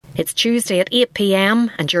It's Tuesday at 8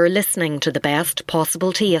 p.m. and you're listening to The Best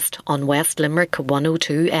Possible Taste on West Limerick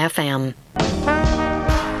 102 FM.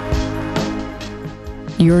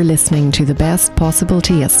 You're listening to The Best Possible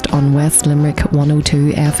Taste on West Limerick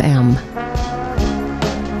 102 FM.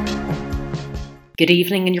 Good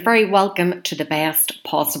evening and you're very welcome to The Best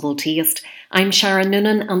Possible Taste. I'm Sharon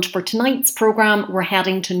Noonan and for tonight's programme we're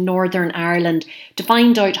heading to Northern Ireland to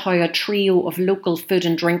find out how a trio of local food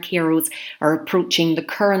and drink heroes are approaching the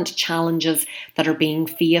current challenges that are being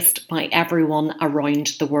faced by everyone around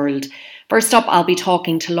the world. First up, I'll be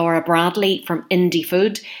talking to Laura Bradley from Indie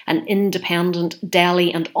Food, an independent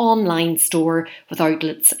deli and online store with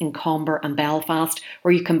outlets in Comber and Belfast,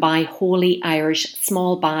 where you can buy wholly Irish,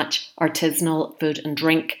 small batch, artisanal food and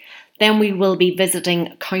drink. Then we will be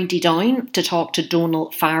visiting County Down to talk to Donal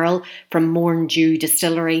Farrell from Morndew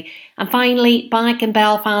Distillery. And finally, back in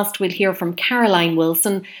Belfast, we'll hear from Caroline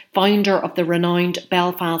Wilson, founder of the renowned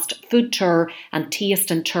Belfast Food Tour and Taste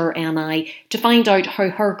and Tour NI, to find out how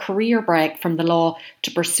her career break from the law to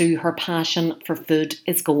pursue her passion for food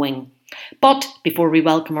is going. But before we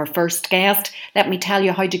welcome our first guest, let me tell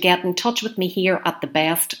you how to get in touch with me here at The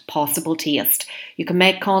Best Possible Taste. You can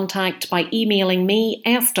make contact by emailing me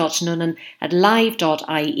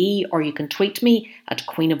s.noonan@live.ie, or you can tweet me at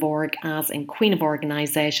Queen of Org, as in Queen of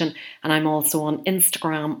Organisation, and I'm also on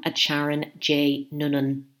Instagram at Sharon J.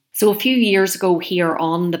 Noonan. So a few years ago here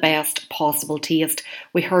on The Best Possible Taste,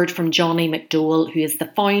 we heard from Johnny McDowell, who is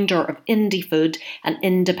the founder of Indie Food, an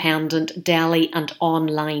independent deli and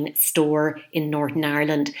online store in Northern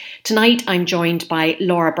Ireland. Tonight I'm joined by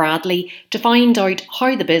Laura Bradley to find out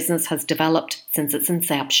how the business has developed since its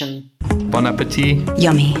inception. Bon appetit.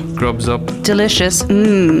 Yummy. Grubs up. Delicious.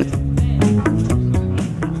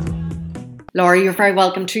 Laura, you're very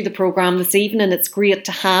welcome to the programme this evening. It's great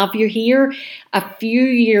to have you here. A good few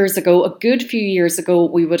years ago,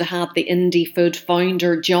 we would have had the Indie Food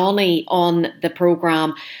founder, Johnny, on the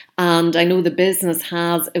programme. And I know the business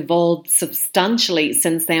has evolved substantially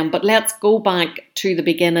since then. But let's go back to the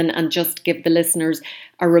beginning and just give the listeners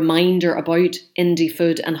a reminder about Indie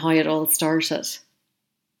Food and how it all started.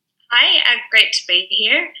 Hi, great to be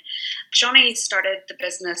here. Johnny started the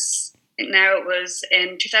business, I think now it was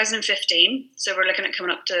in 2015, so we're looking at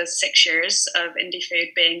coming up to 6 years of Indie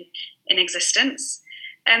Food being in existence.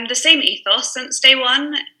 The same ethos since day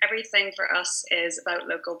one. Everything for us is about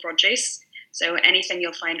local produce, so anything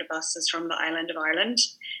you'll find with us is from the island of Ireland.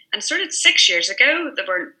 And sort of 6 years ago, there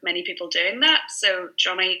weren't many people doing that, so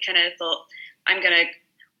Johnny kind of thought, I'm going to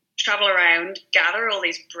travel around, gather all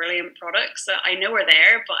these brilliant products that I know are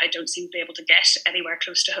there, but I don't seem to be able to get anywhere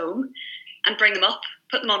close to home, and bring them up,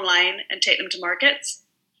 put them online and take them to markets.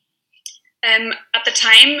 At the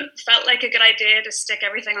time, felt like a good idea to stick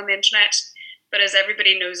everything on the internet, but as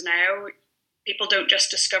everybody knows now, people don't just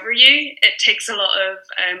discover you. It takes a lot of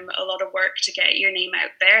work to get your name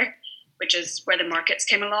out there, which is where the markets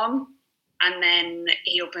came along. And then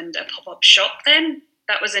he opened a pop-up shop then.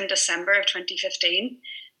 That was in December of 2015.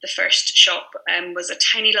 The first shop was a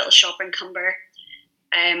tiny little shop in Comber.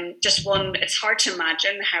 Just one, it's hard to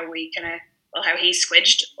imagine how he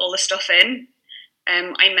squidged all the stuff in.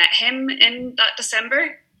 I met him in that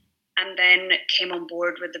December and then came on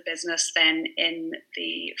board with the business then in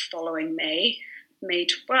the following May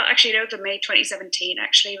 2017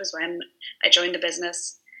 actually was when I joined the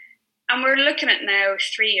business. And we're looking at now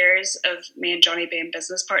 3 years of me and Johnny being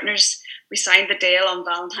business partners. We signed the deal on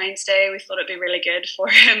Valentine's Day. We thought it'd be really good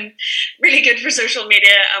for social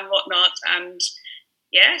media and whatnot. And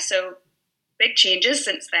yeah, so big changes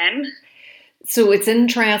since then. So it's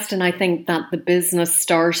interesting, I think, that the business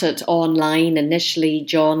started online. Initially,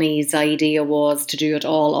 Johnny's idea was to do it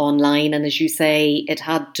all online. And as you say, it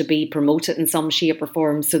had to be promoted in some shape or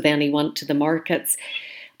form. So then he went to the markets.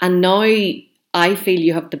 And now I feel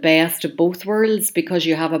you have the best of both worlds because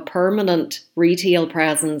you have a permanent retail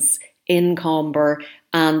presence in Comber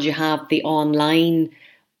and you have the online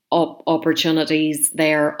opportunities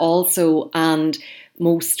there also. And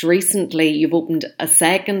most recently, you've opened a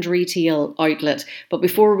second retail outlet. But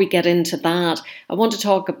before we get into that, I want to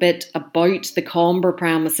talk a bit about the Comber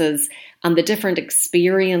premises and the different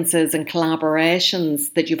experiences and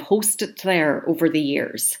collaborations that you've hosted there over the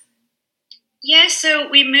years. Yeah, so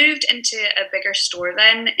we moved into a bigger store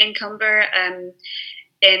then in Comber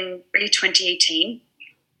in really 2018.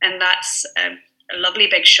 And that's a lovely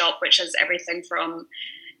big shop, which has everything from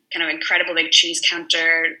kind of incredible big cheese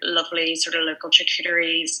counter, lovely sort of local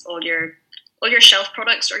charcuteries, all your shelf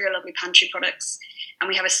products or your lovely pantry products. And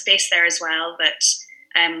we have a space there as well that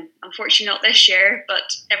unfortunately not this year,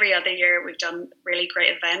 but every other year we've done really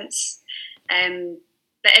great events.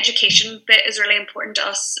 the education bit is really important to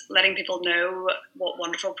us, letting people know what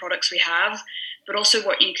wonderful products we have, but also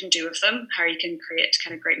what you can do with them, how you can create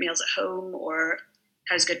kind of great meals at home, or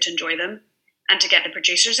how it's good to enjoy them, and to get the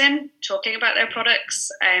producers in talking about their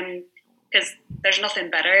products, because there's nothing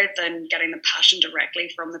better than getting the passion directly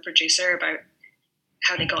from the producer about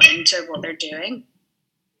how they got into what they're doing.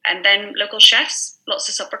 And then local chefs, lots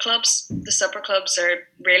of supper clubs. The supper clubs are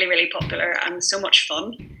really, really popular and so much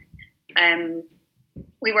fun.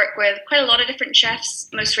 We work with quite a lot of different chefs.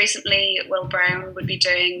 Most recently, Will Brown would be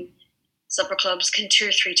doing supper clubs 2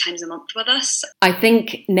 or 3 times a month with us. I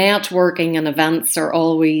think networking and events are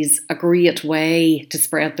always a great way to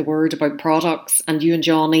spread the word about products, and you and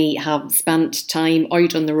Johnny have spent time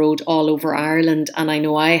out on the road all over Ireland, and I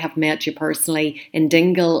know I have met you personally in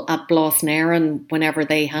Dingle at Blosnaran whenever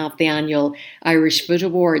they have the annual Irish Food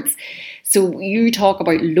Awards. So you talk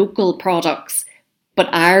about local products, but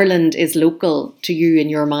Ireland is local to you in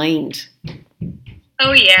your mind.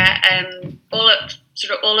 Oh yeah,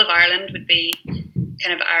 all of Ireland would be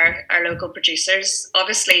kind of our local producers.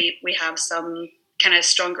 Obviously, we have some kind of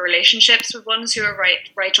stronger relationships with ones who are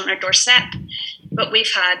right on our doorstep, but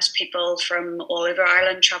we've had people from all over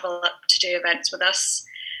Ireland travel up to do events with us.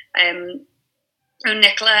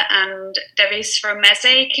 Nicola and Devis from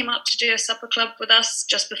Meze came up to do a supper club with us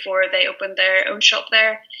just before they opened their own shop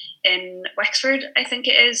there in Wexford, I think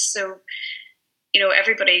it is. So,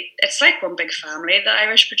 everybody, it's like one big family, the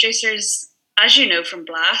Irish producers. As you know from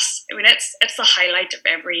Blas, I mean, it's the highlight of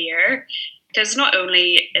every year, because not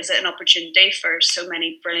only is it an opportunity for so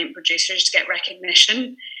many brilliant producers to get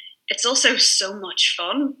recognition, it's also so much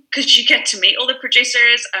fun because you get to meet all the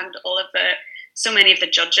producers and so many of the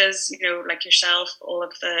judges, like yourself,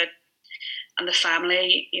 and the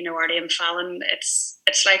family, Artie and Fallon.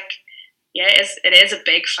 It's like, yeah, it is a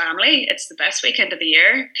big family. It's the best weekend of the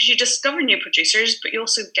year because you discover new producers, but you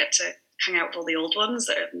also get to hang out with all the old ones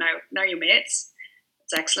that are now your mates.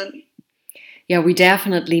 It's excellent. Yeah, we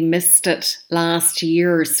definitely missed it last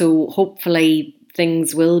year, so hopefully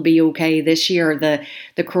things will be okay this year. The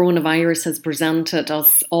coronavirus has presented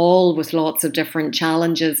us all with lots of different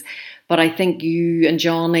challenges, but I think you and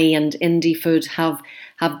Johnny and Indie Food have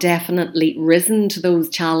definitely risen to those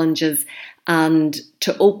challenges, and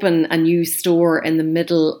to open a new store in the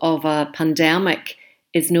middle of a pandemic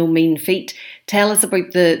is no mean feat. Tell us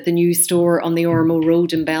about the new store on the Ormeau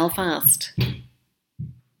Road in Belfast.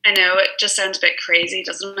 I know, it just sounds a bit crazy,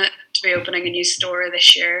 doesn't it, to be opening a new store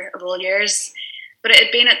this year of all years. But it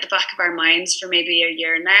had been at the back of our minds for maybe a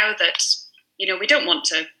year now that, we don't want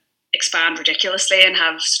to expand ridiculously and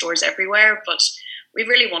have stores everywhere, but we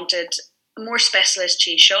really wanted a more specialist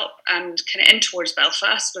cheese shop, and kind of in towards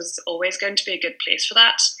Belfast was always going to be a good place for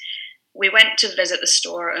that. We went to visit the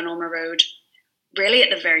store on Ormeau Road really at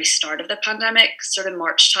the very start of the pandemic, sort of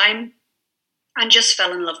March time, and just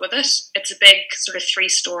fell in love with it. It's a big sort of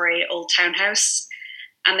 3-story old townhouse,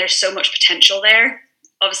 and there's so much potential there.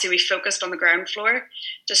 Obviously, we focused on the ground floor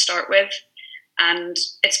to start with, and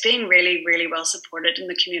it's being really, really well supported in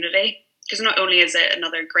the community, because not only is it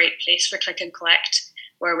another great place for click and collect,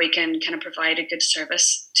 where we can kind of provide a good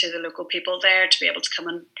service to the local people there to be able to come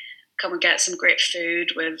and get some great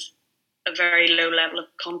food with a very low level of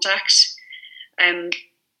contact.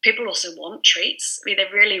 People also want treats. I mean,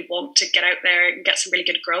 they really want to get out there and get some really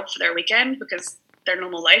good grub for their weekend, because their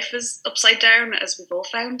normal life is upside down, as we've all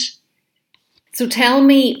found. So tell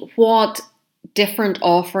me what different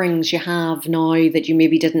offerings you have now that you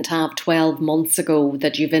maybe didn't have 12 months ago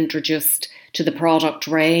that you've introduced to the product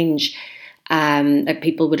range. That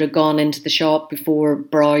people would have gone into the shop before,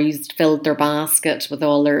 browsed, filled their basket with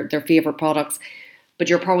all their favourite products, but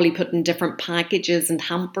you're probably putting different packages and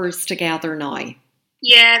hampers together now.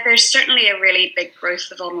 Yeah, there's certainly a really big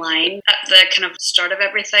growth of online at the kind of start of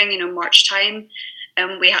everything, March time,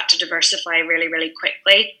 and we had to diversify really, really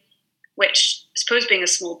quickly, which I suppose being a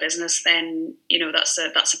small business then, that's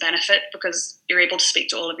a benefit, because you're able to speak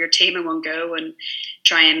to all of your team in one go and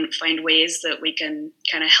try and find ways that we can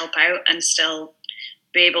kind of help out and still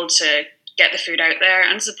be able to get the food out there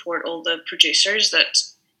and support all the producers that,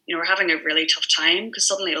 are having a really tough time, because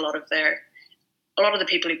suddenly a lot of the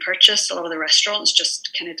people who purchased, a lot of the restaurants just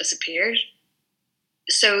kind of disappeared.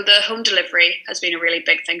 So the home delivery has been a really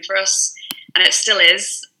big thing for us, and it still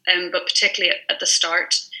is, but particularly at the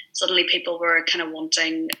start, suddenly people were kind of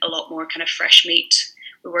wanting a lot more kind of fresh meat.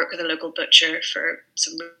 We work with a local butcher for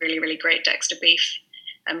some really, really great Dexter beef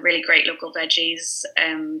and really great local veggies,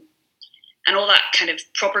 and all that kind of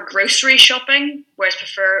proper grocery shopping, whereas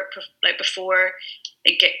before,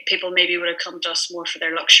 people maybe would have come to us more for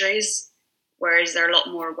their luxuries, whereas they're a lot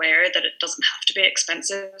more aware that it doesn't have to be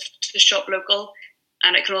expensive to shop local.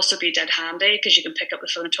 And it can also be dead handy because you can pick up the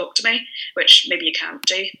phone and talk to me, which maybe you can't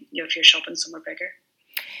do, if you're shopping somewhere bigger.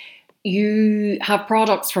 You have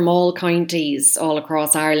products from all counties all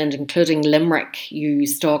across Ireland, including Limerick. You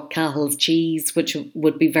stock Cahill's cheese, which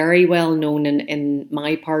would be very well known in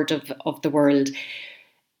my part of the world.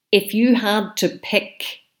 If you had to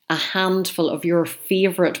pick a handful of your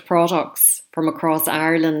favourite products from across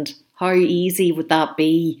Ireland, how easy would that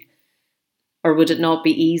be? Or would it not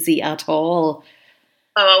be easy at all?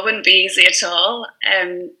 Oh, it wouldn't be easy at all.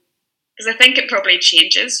 Because I think it probably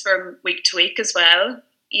changes from week to week as well.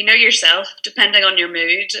 You know yourself, depending on your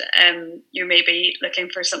mood, you may be looking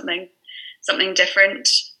for something different.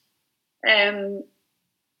 I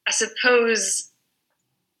suppose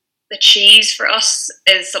the cheese for us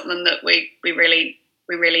is something that we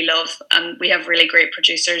really love, and we have really great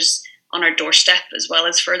producers on our doorstep as well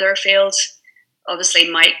as further afield. Obviously,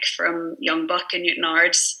 Mike from Young Buck in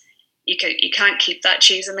Newtownards, you can't keep that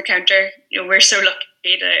cheese on the counter. We're so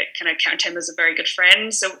lucky to kind of count him as a very good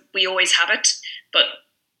friend, so we always have it, but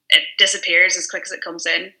it disappears as quick as it comes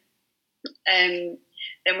in.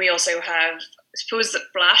 Then we also have, I suppose,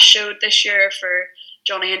 that Blast showed this year for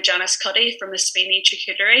Johnny and Janice Cuddy from the Sweeney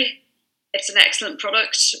Charcuterie. It's an excellent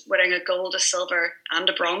product, winning a gold, a silver, and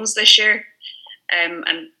a bronze this year. And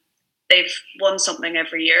they've won something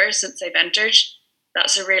every year since they've entered.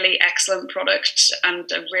 That's a really excellent product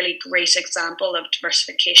and a really great example of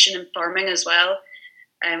diversification in farming as well,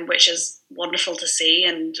 which is wonderful to see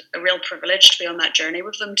and a real privilege to be on that journey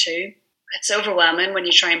with them too. It's overwhelming when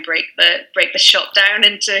you try and break the shop down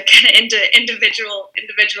into individual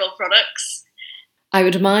products. I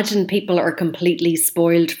would imagine people are completely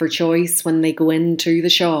spoiled for choice when they go into the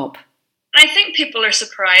shop. I think people are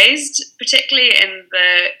surprised, particularly in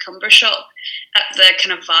the Cumber shop, at the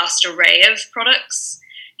kind of vast array of products.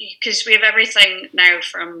 Because we have everything now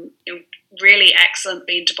from really excellent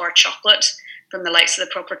bean to bar chocolate from the likes of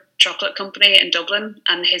the Proper Chocolate Company in Dublin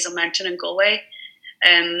and Hazel Mountain in Galway,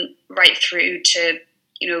 right through to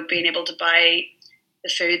being able to buy the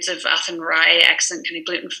foods of Athenry, excellent kind of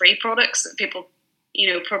gluten-free products that people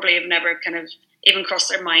probably have never kind of even crossed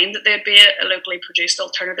their mind that there'd be a locally produced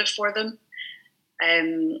alternative for them.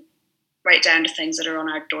 Right down to things that are on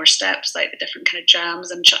our doorsteps, like the different kind of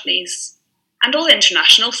jams and chutneys, and all the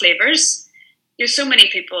international flavours. So many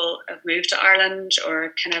people have moved to Ireland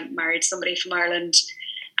or kind of married somebody from Ireland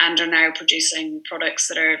and are now producing products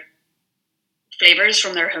that are flavours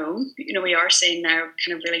from their home. We are seeing now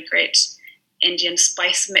kind of really great Indian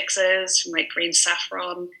spice mixes from like green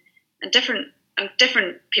saffron and different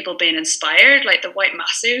people being inspired, like the white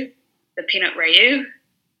masu, the peanut rayu.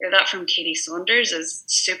 That from Katie Saunders is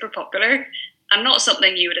super popular and not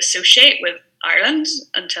something you would associate with Ireland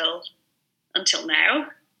until now,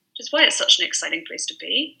 which is why it's such an exciting place to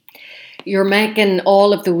be. You're making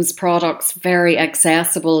all of those products very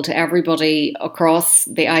accessible to everybody across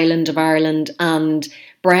the island of Ireland, and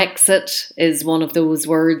Brexit is one of those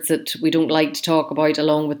words that we don't like to talk about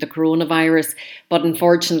along with the coronavirus, but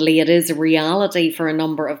unfortunately it is a reality for a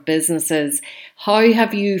number of businesses. How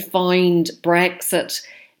have you found Brexit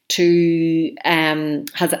to,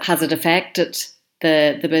 has it affected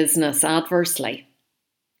the business adversely?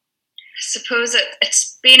 I suppose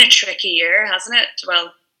it's been a tricky year, hasn't it?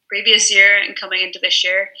 Well, previous year and coming into this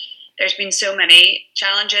year, there's been so many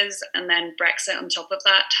challenges, and then Brexit on top of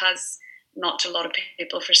that has knocked a lot of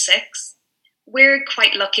people for six. We're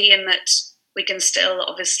quite lucky in that we can still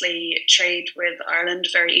obviously trade with Ireland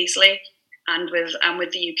very easily and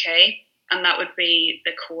with the UK, and that would be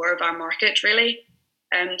the core of our market really.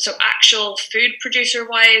 So actual food producer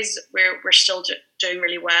wise, we're still doing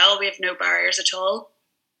really well. We have no barriers at all.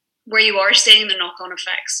 Where you are seeing the knock-on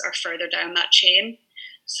effects are further down that chain.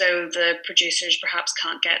 So the producers perhaps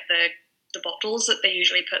can't get the bottles that they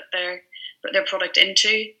usually put their product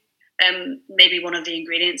into. Maybe one of the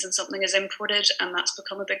ingredients in something is imported, and that's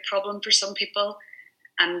become a big problem for some people.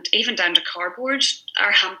 And even down to cardboard,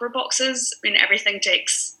 our hamper boxes. I mean, everything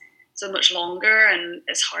takes so much longer, and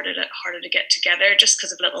it's harder to get together just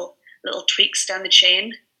because of little tweaks down the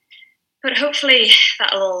chain. But hopefully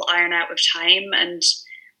that'll all iron out with time, and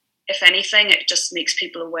if anything, it just makes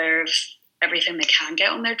people aware of everything they can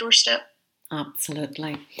get on their doorstep.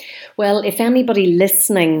 Absolutely. Well, if anybody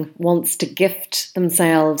listening wants to gift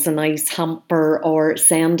themselves a nice hamper or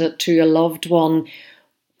send it to a loved one,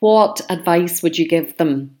 what advice would you give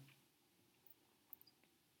them?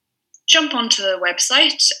 Jump onto the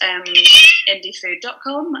website,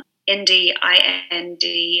 indiefood.com, indie,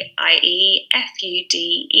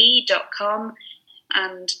 INDIEFUDE.com,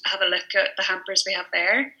 and have a look at the hampers we have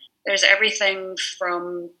there. There's everything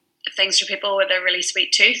from things for people with a really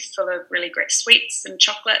sweet tooth, full of really great sweets and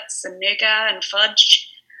chocolates and nougat and fudge,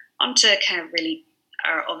 onto kind of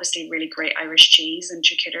obviously really great Irish cheese and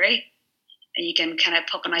charcuterie. And you can kind of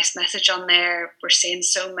pop a nice message on there. We're seeing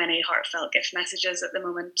so many heartfelt gift messages at the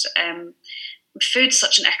moment. Food's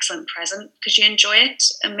such an excellent present because you enjoy it,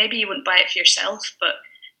 and maybe you wouldn't buy it for yourself, but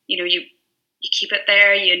you keep it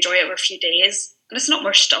there, you enjoy it for a few days, and it's not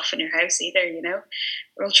more stuff in your house either.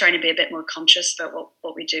 We're all trying to be a bit more conscious about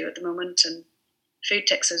what we do at the moment, and food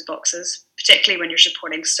ticks those boxes, particularly when you're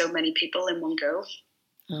supporting so many people in one go.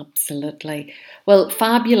 Absolutely. Well,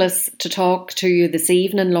 fabulous to talk to you this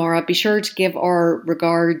evening, Laura. Be sure to give our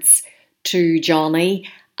regards to Johnny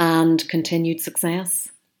and continued success.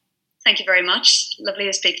 Thank you very much. Lovely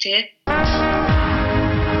to speak to you.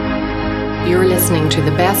 You're listening to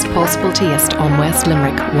The Best Possible Taste on West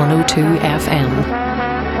Limerick 102 FM.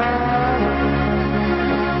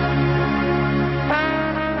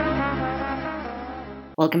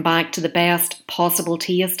 Welcome back to The Best Possible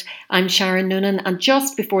Taste. I'm Sharon Noonan, and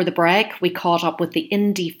just before the break, we caught up with the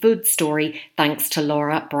indie food story thanks to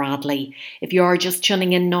Laura Bradley. If you are just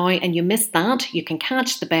tuning in now and you missed that, you can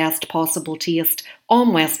catch The Best Possible Taste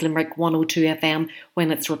on West Limerick 102 FM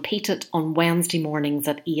when it's repeated on Wednesday mornings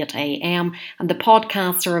at 8 a.m. And the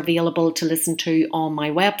podcasts are available to listen to on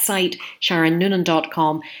my website,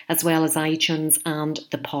 sharonnoonan.com, as well as iTunes and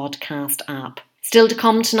the podcast app. Still to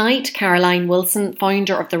come tonight, Caroline Wilson,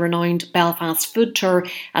 founder of the renowned Belfast Food Tour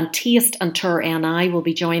and Taste and Tour NI, will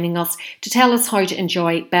be joining us to tell us how to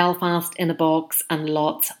enjoy Belfast in a box and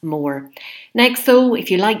lots more. Next though,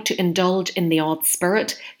 if you like to indulge in the odd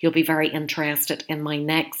spirit, you'll be very interested in my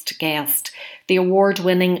next guest. The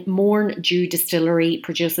award-winning Mourne Dew Distillery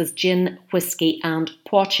produces gin, whisky and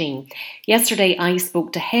poaching. Yesterday I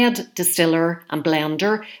spoke to head distiller and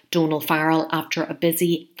blender Donal Farrell after a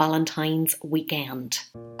busy Valentine's weekend.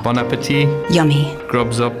 Bon appetit. Yummy.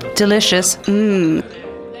 Grubs up. Delicious.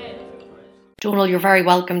 Donal, you're very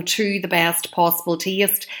welcome to The Best Possible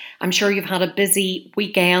Taste. I'm sure you've had a busy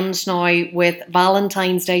weekend now with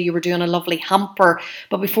Valentine's Day. You were doing a lovely hamper.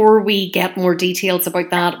 But before we get more details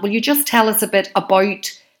about that, will you just tell us a bit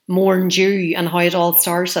about Mourne Dew and how it all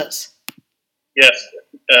started? Yes.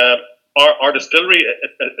 Our distillery,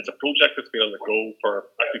 it's a project that's been on the go for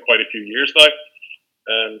actually quite a few years now.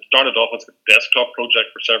 Started off as a desktop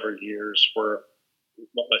project for several years where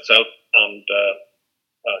myself and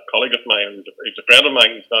a colleague of mine, he's a friend of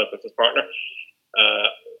mine, he's now a business partner,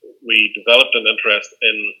 we developed an interest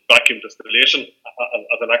in vacuum distillation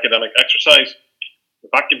as an academic exercise.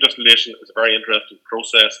 The vacuum distillation is a very interesting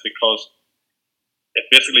process because it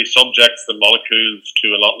basically subjects the molecules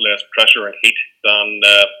to a lot less pressure and heat than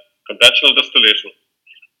conventional distillation.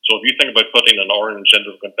 So if you think about putting an orange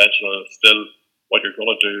into a conventional still, what you're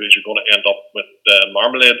going to do is you're going to end up with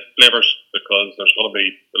marmalade flavors because there's going to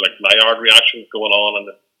be like Maillard reactions going on and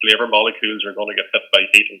the flavor molecules are going to get hit by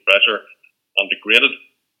heat and pressure and degraded.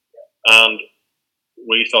 And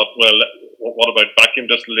we thought, well, what about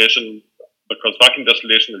vacuum distillation? Because vacuum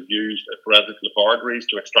distillation is used at forensic laboratories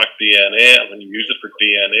to extract DNA, and when you use it for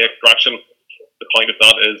DNA extraction, the point of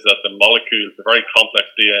that is that the molecule, the very complex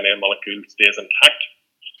DNA molecule, stays intact.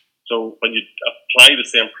 So when you apply the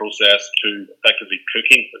same process to effectively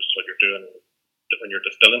cooking, which is what you're doing when you're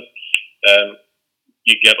distilling,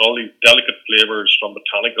 you get all these delicate flavors from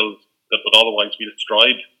botanicals that would otherwise be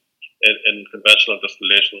destroyed in conventional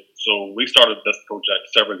distillation. So we started this project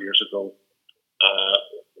several years ago,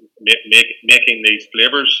 making these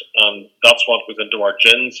flavors, and that's what goes into our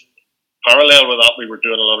gins. Parallel with that, we were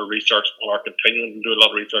doing a lot of research on our continuing to do a lot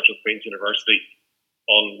of research at Queen's University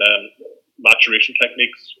on maturation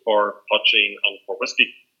techniques for poaching and for whiskey.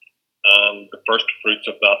 And the first fruits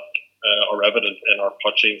of that are evident in our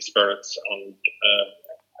poaching spirits and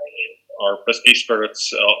our whiskey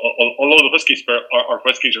spirits. Although our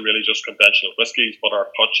whiskies are really just conventional whiskies, but our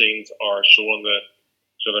poachings are showing the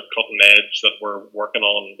sort of cutting edge that we're working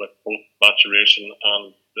on with both maturation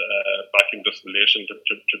and vacuum distillation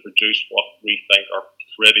to produce what we think are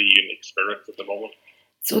pretty unique spirits at the moment.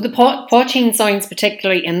 So the poaching sounds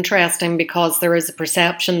particularly interesting because there is a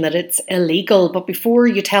perception that it's illegal. But before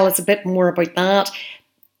you tell us a bit more about that,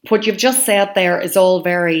 what you've just said there is all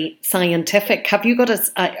very scientific. Have you got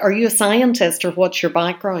are you a scientist or what's your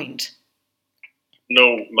background?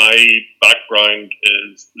 No, my background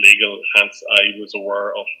is legal. Hence, I was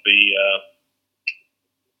aware of the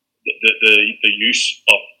use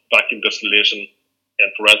of vacuum distillation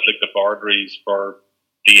in forensic laboratories for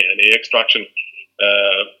DNA extraction.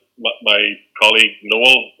 My colleague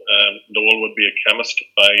Noel would be a chemist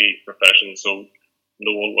by profession, so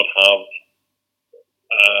Noel would have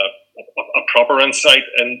a proper insight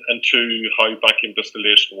into how vacuum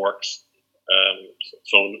distillation works.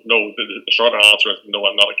 So no, the short answer is no,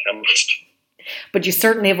 I'm not a chemist. But you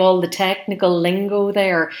certainly have all the technical lingo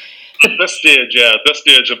there. At this stage,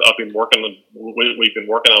 I've been working on. We've been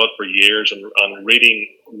working on it for years, and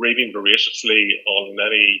reading voraciously on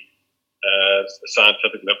any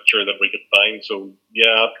scientific literature that we could find. So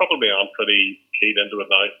yeah, probably I'm pretty keyed into it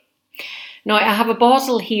now. Now, I have a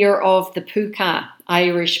bottle here of the Pukka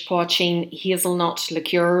Irish Poaching Hazelnut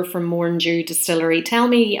Liqueur from Morndew Distillery. Tell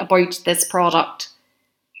me about this product.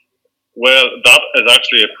 Well, that is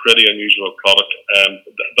actually a pretty unusual product.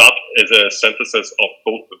 That is a synthesis of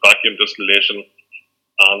both the vacuum distillation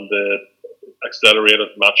and the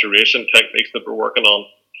accelerated maturation techniques that we're working on.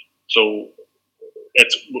 So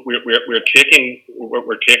we're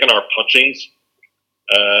taking our punchings.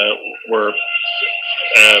 We're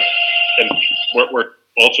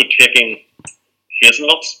also taking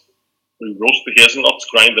hazelnuts. We roast the hazelnuts,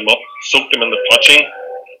 grind them up, soak them in the punching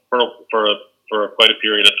for quite a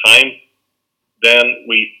period of time. Then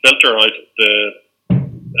we filter out the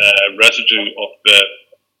residue of the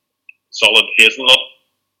solid hazelnut,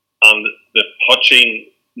 and the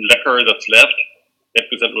punching liquor that's left, it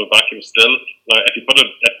goes into a vacuum still. Now, if you put it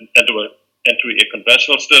into a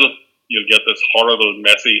conventional still, you'll get this horrible,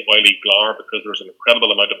 messy, oily glamour because there's an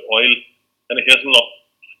incredible amount of oil in a hazelnut,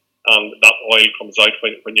 and that oil comes out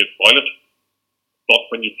when you boil it. But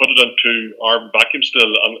when you put it into our vacuum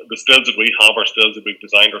still, and the stills that we have are stills that we've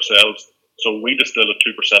designed ourselves, so we distill at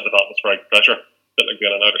 2% of atmospheric pressure, that like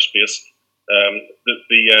in outer space.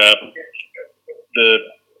 The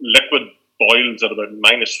liquid boils at about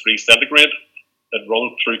 -3 centigrade. It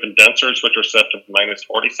runs through condensers, which are set to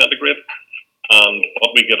 -40 centigrade. And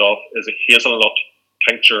what we get off is a hazelnut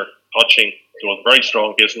tincture punching, so a very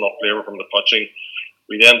strong hazelnut flavour from the punching.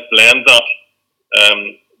 We then blend that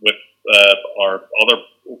with our other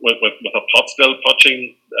with a pot still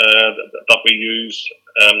punching that we use.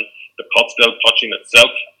 The pot still punching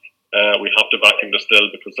itself, we have to vacuum distill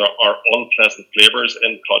because there are unpleasant flavours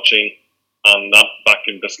in punching, and that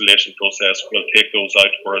vacuum distillation process will take those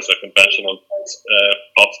out, whereas a conventional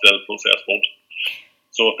pot still process won't.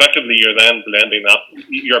 So effectively, you're then blending that.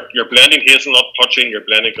 You're blending hazelnut punching, you're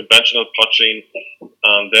blending conventional punching,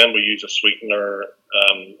 and then we use a sweetener.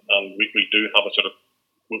 And we do have a sort of.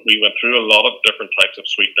 We went through a lot of different types of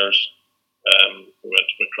sweeteners.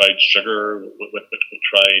 We tried sugar. We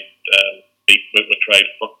tried beet. We tried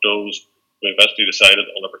fructose. We eventually decided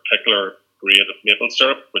on a particular grade of maple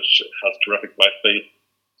syrup, which has terrific mouthfeel.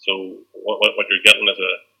 So what you're getting is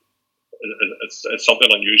it's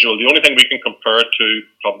something unusual. The only thing we can compare it to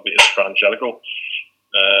probably is Frangelico,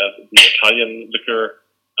 the Italian liqueur.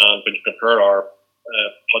 And when you compare our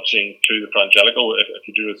punching to the Frangelico, if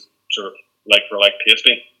you do a sort of like for like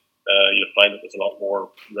tasting, you'll find that there's a lot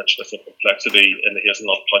more richness and complexity in the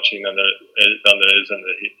hazelnut punching than there is in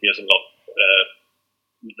the hazelnut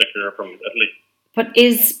liqueur from Italy. But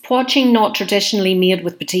is poaching not traditionally made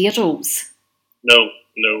with potatoes? No.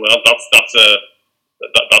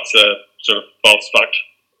 That's a sort of false fact.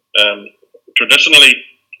 Traditionally,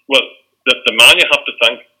 well, the man you have to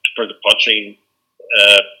thank for the poaching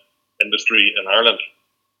industry in Ireland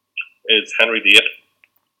is Henry VIII.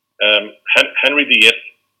 Henry VIII,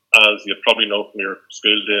 as you probably know from your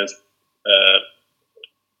school days,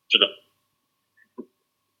 sort of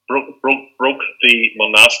broke the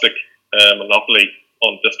monastic monopoly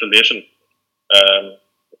on distillation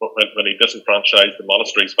when he disenfranchised the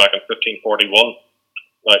monasteries back in 1541.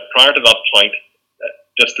 Now, prior to that point,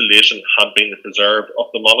 distillation had been the preserve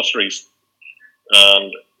of the monasteries,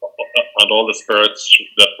 and all the spirits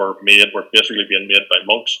that were made were basically being made by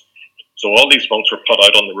monks. So all these monks were put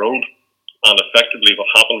out on the road, and effectively what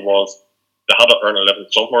happened was they had to earn a living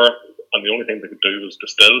somewhere, and the only thing they could do was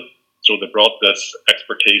distill. So they brought this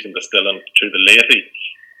expertise in distilling to the laity,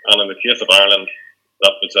 and in the case of Ireland,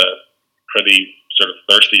 that was a pretty sort of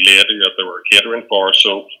thirsty laity that they were catering for.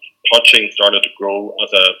 So poaching started to grow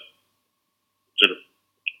as a sort of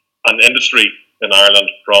an industry in Ireland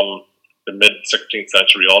from the mid 16th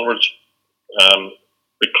century onwards,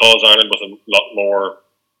 because Ireland was a lot more,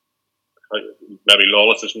 maybe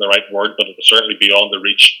lawless isn't the right word, but it was certainly beyond the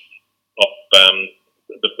reach of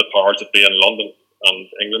the powers that be in London and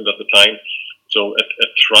England at the time. So it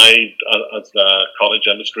thrived as a cottage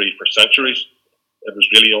industry for centuries. It was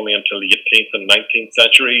really only until the 18th and 19th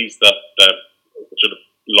centuries that the sort of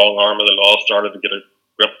long arm of the law started to get a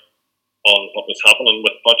grip on what was happening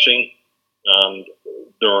with poaching. And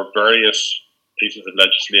there were various pieces of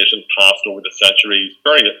legislation passed over the centuries,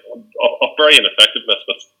 of very ineffectiveness,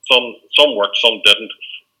 but some worked, some didn't.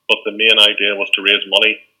 But the main idea was to raise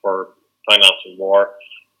money for financing war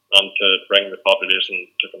and to bring the population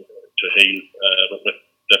to heel with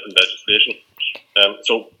different legislation.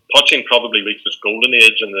 So poaching probably reached its golden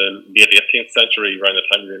age in the late 18th century, around the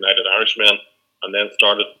time of the United Irishmen, and then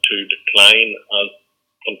started to decline as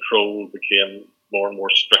control became more and more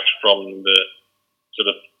strict from the sort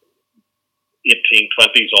of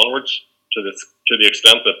 1820s onwards, to the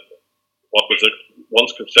extent that what was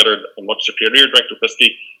once considered a much superior drink of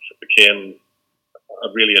whiskey became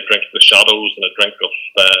really a drink of the shadows and a drink of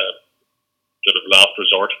sort of last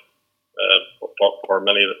resort for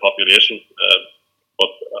many of the population.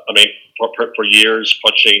 But I mean, for years,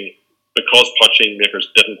 because poaching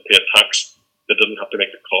makers didn't pay tax, they didn't have to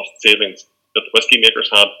make the cost savings that the whiskey makers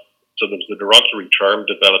had. So there was a derogatory term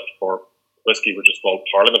developed for whiskey, which is called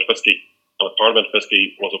Parliament whiskey. And a Parliament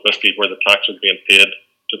whiskey was a whiskey where the tax was being paid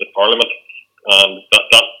to the Parliament. And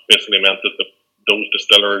that basically meant that those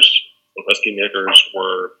distillers and whiskey makers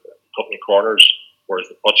were cutting corners, whereas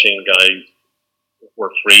the poaching guys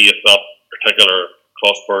were free of that particular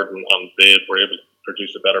cost burden, and they were able to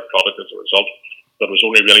produce a better product as a result. But it was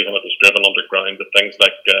only really when it was driven underground that things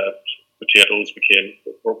like potatoes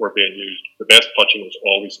were being used. The best poaching was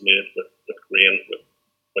always made with grain,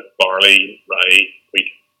 with barley, rye,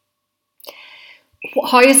 wheat.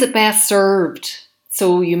 How is it best served?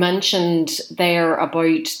 So you mentioned there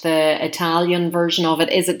about the Italian version of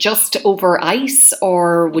it. Is it just over ice,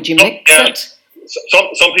 or would you mix it?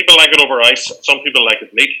 Some people like it over ice. Some people like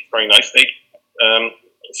it neat, very nice neat.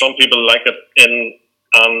 Some people like it in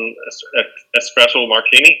an espresso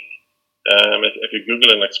martini. If you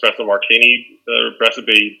Google an espresso martini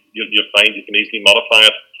recipe, you'll find you can easily modify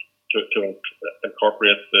it to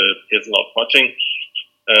incorporate the hazelnut poaching.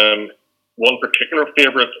 One particular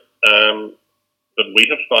favourite that we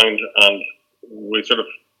have found, and we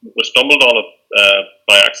stumbled on it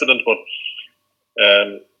by accident, but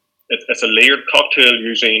it's a layered cocktail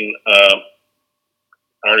using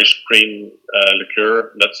Irish cream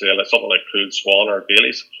liqueur, let's say something like Cool Swan or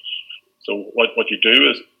Baileys. So what you do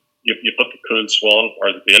is you put the Cool Swan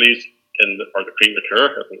or the Baileys or the cream liqueur,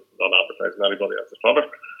 I'm not advertising anybody else's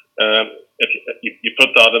product. If you put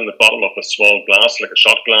that in the bottom of a small glass, like a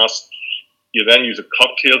shot glass, you then use a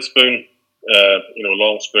cocktail spoon, a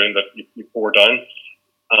long spoon that you pour down,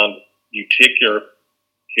 and you take your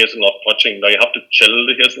hazelnut poaching. Now you have to chill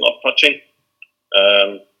the hazelnut poaching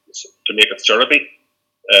to make it syrupy.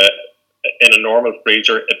 In a normal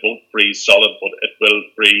freezer, it won't freeze solid, but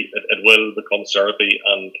it will become syrupy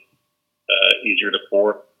and easier to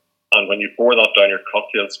pour. And when you pour that down your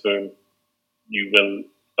cocktail spoon, you will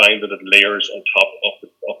find that it layers on top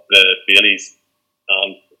of the Baileys.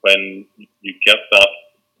 And when you get that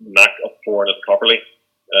knack of pouring it properly,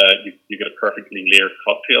 you get a perfectly layered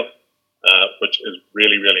cocktail, which is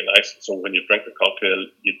really, really nice. So when you drink the cocktail,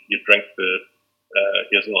 you drink the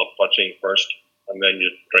hazelnut poaching first, and then you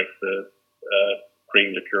drink the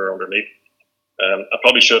cream liqueur underneath. I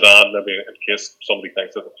probably should add, maybe in case somebody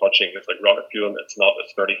thinks that the poaching is like rocket fuel, it's not.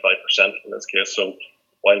 It's 35% in this case. So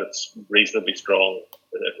while it's reasonably strong,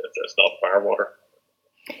 it's not firewater.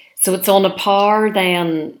 So it's on a par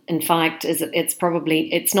then. In fact,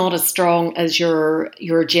 it's not as strong as your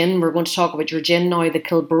gin. We're going to talk about your gin now, the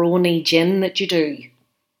Kilbrony gin that you do.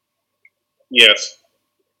 Yes,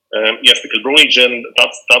 the Kilbrony gin.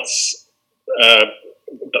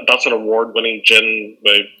 That's an award-winning gin.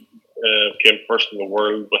 We came first in the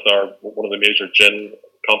world with one of the major gin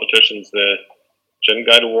competitions, the Gin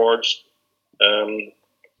Guide Awards.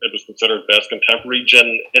 It was considered best contemporary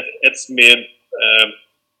gin. It's made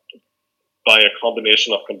by a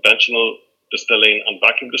combination of conventional distilling and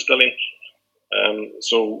vacuum distilling.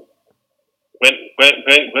 So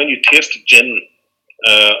when you taste gin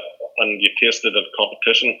and you taste it at a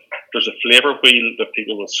competition, there's a flavour wheel that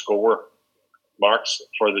people will score marks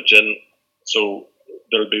for the gin. So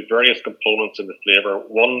there'll be various components in the flavour.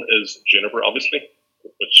 One is juniper, obviously,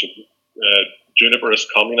 which Juniperus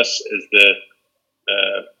communis is the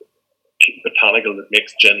botanical that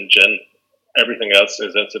makes gin gin. Everything else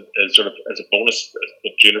is sort of as a bonus,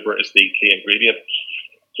 but juniper is the key ingredient.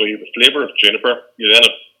 So you have a flavour of juniper. You then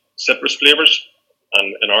have citrus flavours,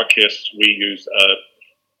 and in our case, we use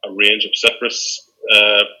a range of citrus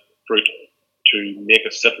fruit to make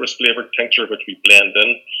a citrus flavoured tincture, which we blend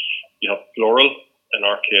in. You have floral. In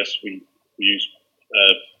our case, we use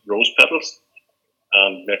rose petals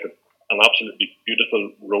and make an absolutely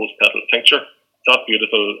beautiful rose petal tincture. It's not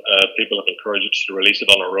beautiful. People have encouraged us to release it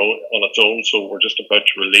on its own, so we're just about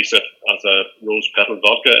to release it as a rose petal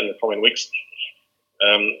vodka in the coming weeks.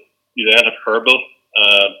 You then have herbal.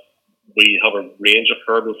 We have a range of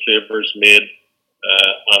herbal flavours made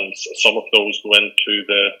and some of those go into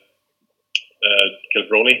the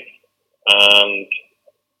Kilbrony, and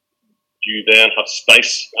you then have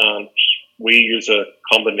spice, and we use a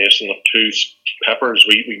combination of two peppers.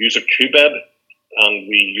 We use a cubeb, and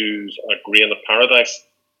we use a grain of paradise,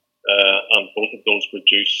 and both of those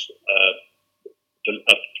produce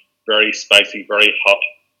a very spicy, very hot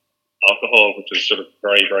alcohol, which is sort of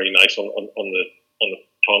very, very nice on the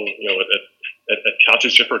tongue. It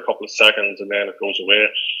catches you for a couple of seconds and then it goes away.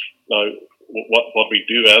 Now, what we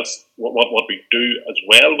do as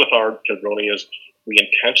well with our Kilbrony is we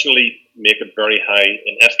intentionally make it very high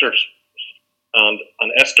in esters, and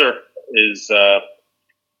an ester is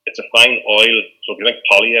it's a fine oil. So if you think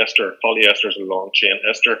polyester is a long chain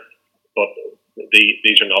ester, but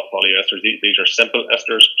these are not polyesters. These are simple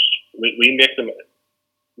esters. We make them.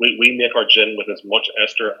 We make our gin with as much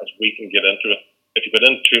ester as we can get into it. If you put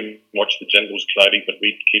in too much, the gin goes cloudy, but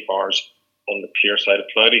we keep ours on the clear side of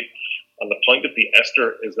cloudy. And the point of the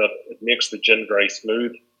ester is that it makes the gin very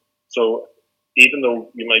smooth. So even though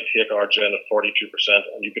you might take our gin at 42%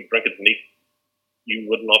 and you could drink it neat, you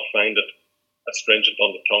would not find it astringent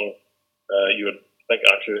on the tongue. You would think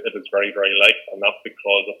actually it is very, very light, and that's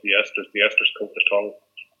because of the esters. The esters coat the tongue.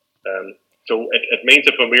 So it means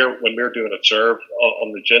that when we're doing a serve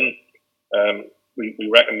on the gin, we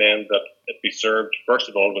recommend that it be served first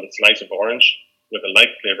of all with a slice of orange with a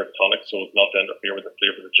light flavoured tonic, so as not to interfere with the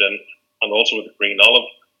flavour of the gin, and also with a green olive.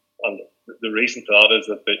 And the reason for that is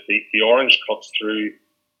that the orange cuts through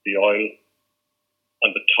the oil,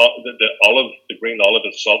 and the green olive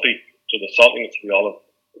is salty, so the saltiness of the olive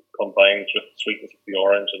combines with the sweetness of the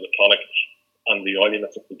orange and the tonic and the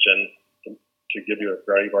oiliness of the gin to give you a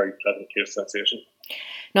very, very pleasant taste sensation.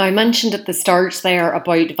 Now, I mentioned at the start there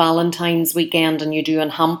about Valentine's weekend and you doing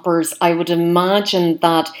hampers. I would imagine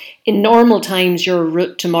that in normal times your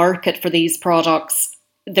route to market for these products,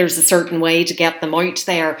 there's a certain way to get them out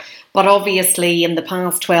there. But obviously in the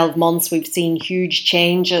past 12 months we've seen huge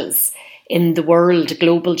changes in the world,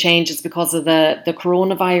 global changes because of the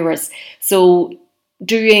coronavirus. So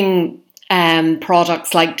doing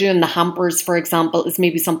products like doing the hampers, for example, is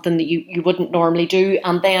maybe something that you wouldn't normally do.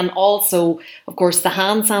 And then also, of course, the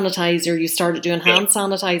hand sanitizer. You started doing hand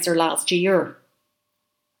sanitizer last year.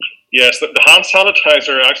 Yes, the hand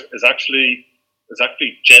sanitizer is actually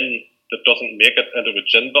gin that doesn't make it into a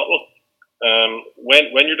gin bottle.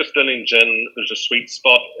 When you're distilling gin, there's a sweet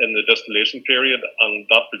spot in the distillation period, and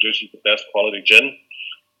that produces the best quality gin.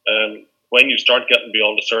 When you start getting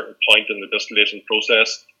beyond a certain point in the distillation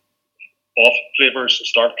process, off flavors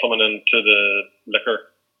start coming into the liquor,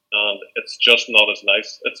 and it's just not as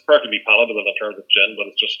nice. It's perfectly palatable in terms of gin, but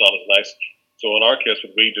it's just not as nice. So in our case,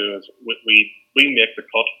 what we do is we make the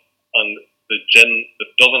cut, and the gin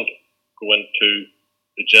that doesn't go into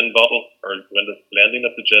the gin bottle or go into the blending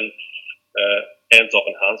of the gin ends up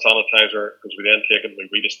in hand sanitizer, because we then take it and we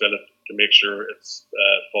redistill it to make sure it's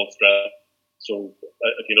full strength. So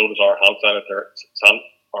if you notice, our hand sanitizer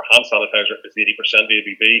is 80%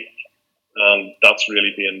 ABV. And that's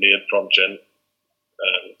really being made from gin.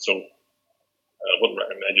 So I wouldn't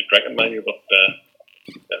recommend you drinking menu, but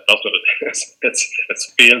that's what it is.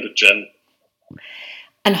 It's field gin.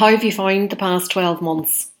 And how have you found the past 12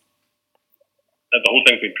 months? The whole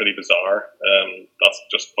thing's been pretty bizarre. That's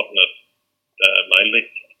just putting it mildly.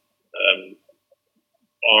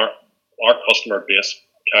 Our customer base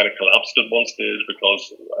kind of collapsed at one stage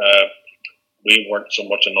because we weren't so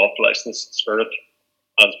much an off-licensed spirit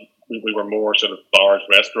as we were more sort of bars,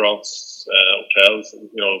 restaurants, hotels.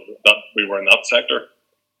 That we were in that sector.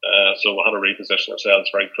 So we had to reposition ourselves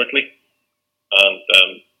very quickly, and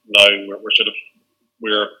now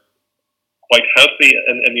we're quite healthy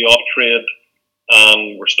in the off trade,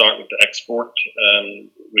 and we're starting to export.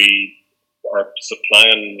 We are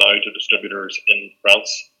supplying now to distributors in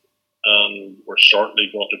France, and we're shortly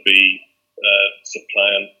going to be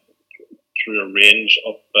supplying through a range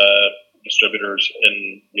of distributors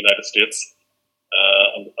in the United States,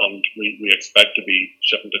 and we expect to be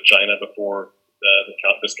shipping to China before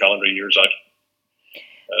this calendar year's out.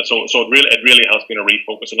 So it really has been a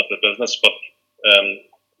refocusing of the business, but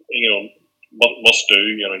must do.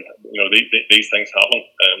 These things happen.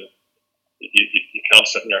 You can't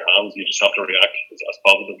sit in your hands. You just have to react as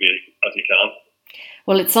positively as you can.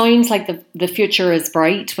 Well, it sounds like the future is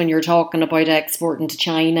bright when you're talking about exporting to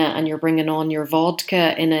China and you're bringing on your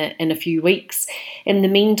vodka in a few weeks. In the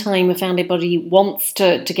meantime, if anybody wants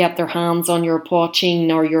to get their hands on your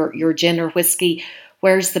poaching or your gin or whiskey,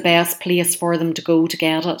 where's the best place for them to go to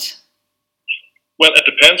get it? Well, it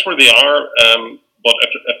depends where they are, but if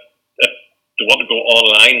they want to go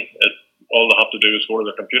online, all they have to do is go to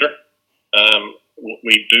their computer.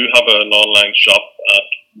 we do have an online shop at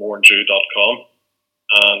moreanddew.com,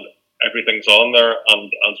 and everything's on there.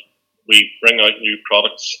 And as we bring out new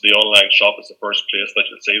products, the online shop is the first place that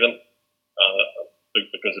you'll see them,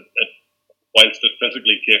 because whilst it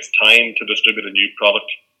physically takes time to distribute a new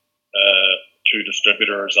product to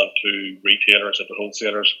distributors and to retailers and to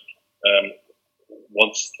wholesalers,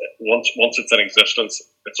 once it's in existence,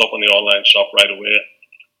 it's up on the online shop right away.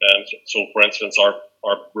 So, for instance, our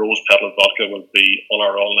rose petal vodka will be on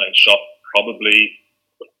our online shop probably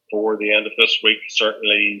before the end of this week,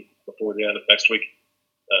 certainly before the end of next week,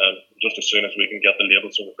 just as soon as we can get the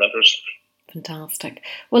labels from the printers. Fantastic.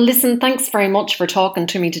 Well, listen, thanks very much for talking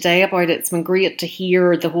to me today about it. It's been great to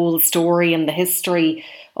hear the whole story and the history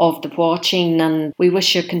of the poaching, and we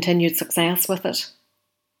wish you continued success with it.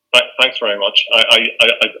 Thanks very much.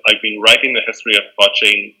 I've been writing the history of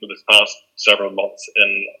poaching for this past several months,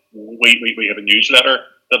 and we have a newsletter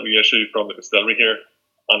that we issue from the distillery here,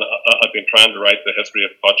 and I've been trying to write the history of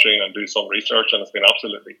poaching and do some research, and it's been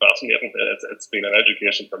absolutely fascinating. It's been an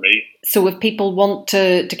education for me. So if people want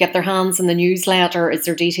to get their hands on the newsletter, is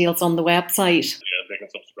there details on the website? Yeah, they can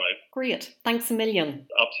subscribe. Great. Thanks a million.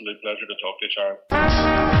 Absolute pleasure to talk to you, Sharon.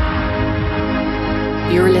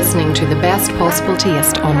 You're listening to the best possible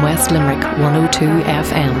taste on West Limerick 102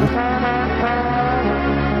 FM.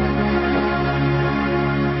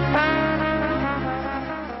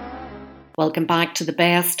 Welcome back to the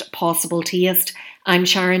best possible taste. I'm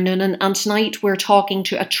Sharon Noonan, and tonight we're talking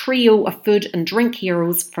to a trio of food and drink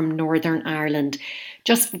heroes from Northern Ireland.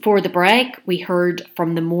 Just before the break, we heard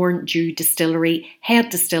from the Moreanddew Distillery head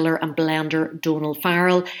distiller and blender Donal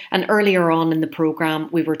Farrell, and earlier on in the programme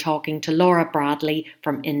we were talking to Laura Bradley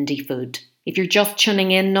from Indie Food. If you're just tuning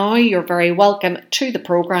in now, you're very welcome to the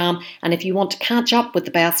programme, and if you want to catch up with the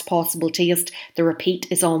best possible taste, the repeat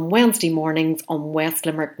is on Wednesday mornings on West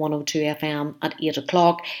Limerick 102 FM at 8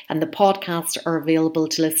 o'clock, and the podcasts are available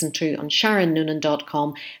to listen to on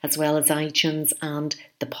SharonNoonan.com as well as iTunes and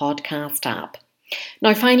the podcast app.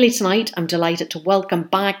 Now finally tonight, I'm delighted to welcome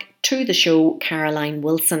back to the show Caroline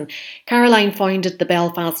Wilson. Caroline founded the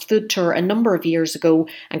Belfast Food Tour a number of years ago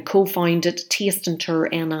and co-founded Taste and Tour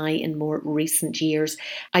NI in more recent years.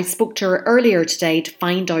 I spoke to her earlier today to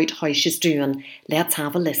find out how she's doing. Let's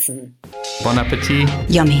have a listen. Bon appetit.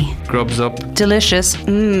 Yummy. Grubs up. Delicious.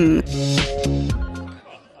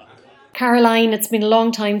 Caroline, it's been a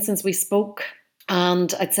long time since we spoke,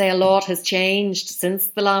 and I'd say a lot has changed since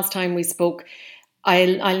the last time we spoke.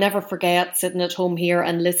 I'll never forget sitting at home here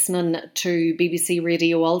and listening to BBC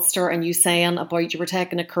Radio Ulster and you saying about you were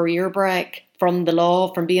taking a career break from the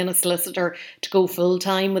law, from being a solicitor, to go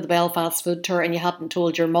full-time with the Belfast Food Tour, and you hadn't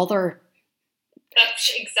told your mother.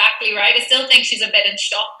 That's exactly right. I still think she's a bit in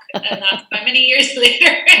shock, and that's how many years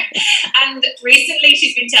later. And recently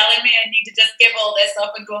she's been telling me I need to just give all this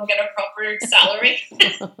up and go and get a proper salary.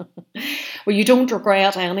 Well, you don't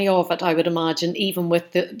regret any of it, I would imagine, even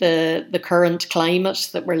with the current climate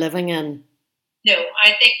that we're living in. No,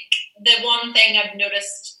 I think the one thing I've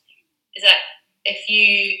noticed is that if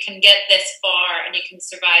you can get this far and you can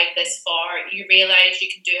survive this far, you realise you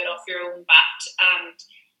can do it off your own bat, and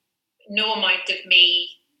no amount of me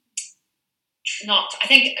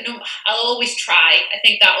I'll always try. I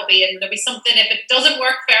think that'll be, and there'll be something, if it doesn't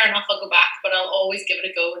work, fair enough, I'll go back, but I'll always give it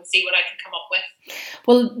a go and see what I can come up with.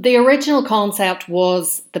 Well, the original concept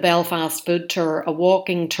was the Belfast Food Tour, a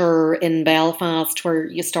walking tour in Belfast where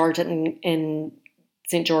you started in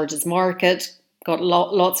St. George's Market, got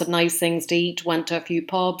lots of nice things to eat, went to a few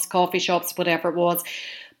pubs, coffee shops, whatever it was.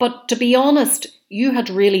 But to be honest, you had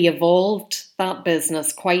really evolved that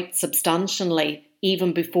business quite substantially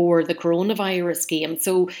even before the coronavirus came.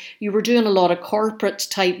 So you were doing a lot of corporate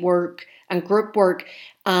type work and group work,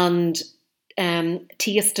 and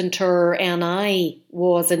Taste and Tour NI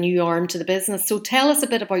was a new arm to the business. So tell us a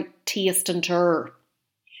bit about Taste and Tour.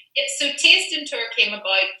 Yeah, so Taste and Tour came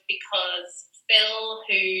about because Phil,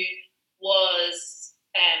 who was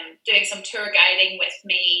doing some tour guiding with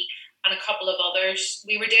me and a couple of others,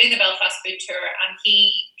 we were doing the Belfast Food Tour, and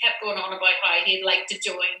he kept going on about how he'd like to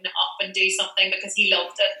join up and do something because he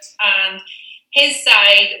loved it. And his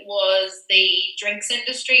side was the drinks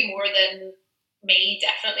industry more than me,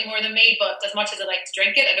 definitely more than me, but as much as I like to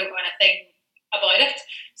drink it, I don't know anything about it.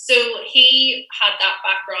 So he had that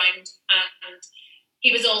background, and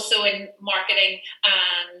he was also in marketing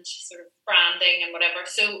and sort of branding and whatever.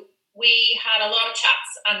 So we had a lot of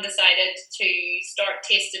chats and decided to start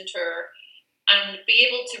Taste and Tour and be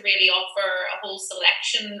able to really offer a whole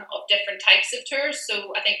selection of different types of tours.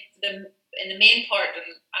 So I think in the main part, and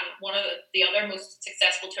one of the other most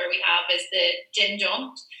successful tour we have is the Gin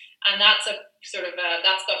Jaunt, and that's got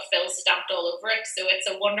Phil stamped all over it. So it's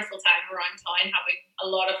a wonderful time around town, having a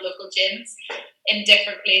lot of local gins in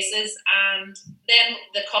different places. And then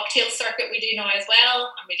the cocktail circuit we do now as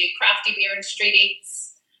well, and we do crafty beer and street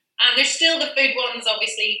eats. And there's still the food ones,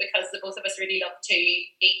 obviously, because the both of us really love to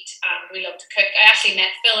eat and we love to cook. I actually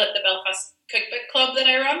met Phil at the Belfast Cookbook Club that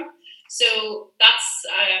I run. So that's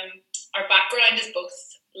our background is both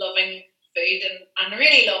loving food and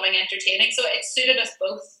really loving entertaining. So it suited us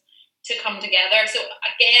both to come together. So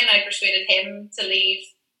again, I persuaded him to leave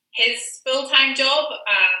his full-time job,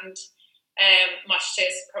 and much to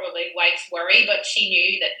his probably wife's worry, but she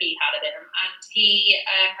knew that he had it in him, and he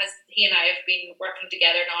and I have been working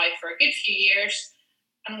together now for a good few years,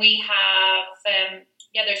 and we have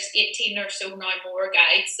there's 18 or so now more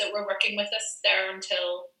guides that were working with us there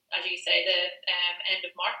until, as you say, the end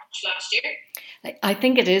of March last year. I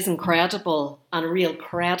think it is incredible and a real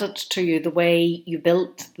credit to you the way you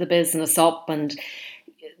built the business up, and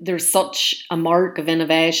there's such a mark of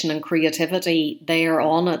innovation and creativity there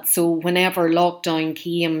on it. So whenever lockdown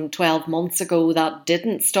came 12 months ago, that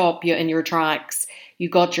didn't stop you in your tracks. You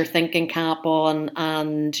got your thinking cap on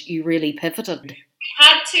and you really pivoted.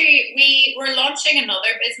 We were launching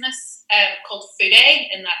another business called Foodie,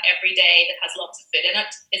 in that every day that has lots of food in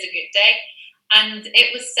it is a good day. And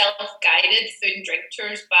it was self-guided food and drink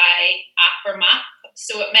tours by app or map.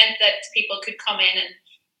 So it meant that people could come in and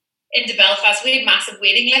into Belfast. We had massive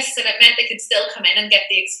waiting lists, and it meant they could still come in and get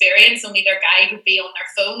the experience, only their guide would be on their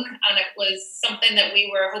phone. And it was something that we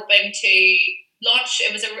were hoping to launch.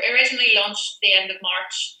 It was originally launched the end of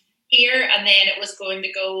March here, and then it was going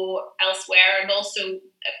to go elsewhere, and also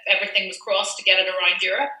everything was crossed to get it around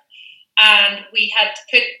Europe. And we had to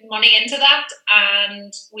put money into that,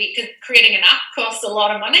 and creating an app costs a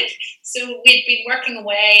lot of money. So we'd been working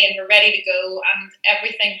away and we're ready to go, and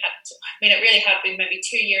everything it really had been maybe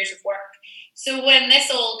 2 years of work. So when this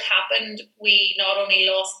all happened, we not only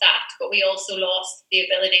lost that, but we also lost the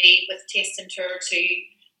ability with Taste and Tour to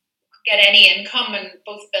get any income, and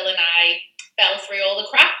both Bill and I fell through all the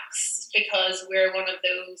cracks because we're one of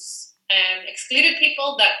those excluded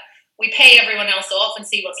people that we pay everyone else off and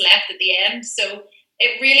see what's left at the end. So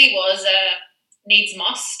it really was a needs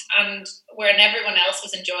must. And when everyone else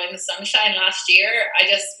was enjoying the sunshine last year, I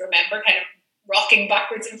just remember kind of rocking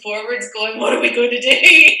backwards and forwards going, what are we going to do?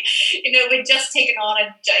 We'd just taken on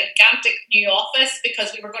a gigantic new office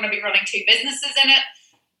because we were going to be running 2 businesses in it.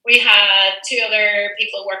 We had 2 other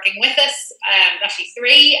people working with us, actually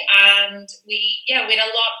 3, and we had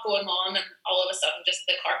a lot going on, and all of a sudden just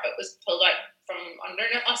the carpet was pulled out from under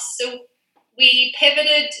us. So we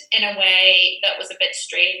pivoted in a way that was a bit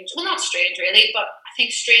strange. Well, not strange really, but I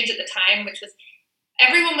think strange at the time, which was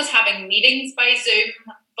everyone was having meetings by Zoom,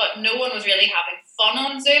 but no one was really having fun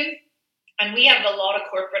on Zoom. And we have a lot of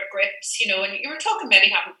corporate groups, and you were talking maybe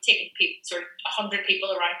having taken sort of 100 people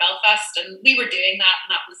around Belfast, and we were doing that, and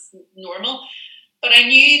that was normal. But I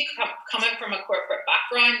knew coming from a corporate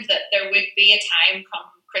background that there would be a time come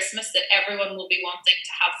Christmas that everyone will be wanting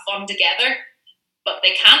to have fun together, but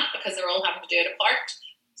they can't because they're all having to do it apart.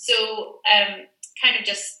 So kind of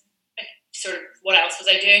just sort of what else was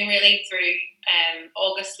I doing really through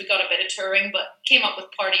August? We got a bit of touring, but came up with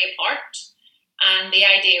Party Apart. And the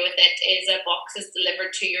idea with it is a box is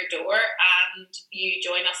delivered to your door, and you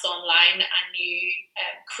join us online and you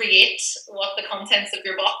create what the contents of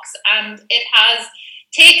your box, and it has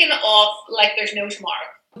taken off like there's no tomorrow.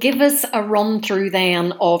 Give us a run through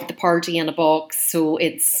then of the Party in a Box. So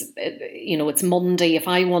it's Monday. If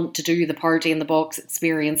I want to do the Party in the Box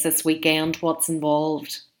experience this weekend, what's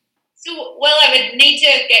involved? So, well, I would need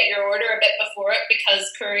to get your order a bit before it because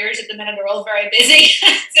couriers at the minute are all very busy.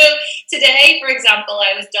 So today, for example,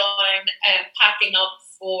 I was down packing up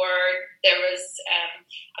there was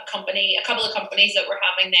a couple of companies that were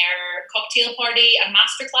having their cocktail party and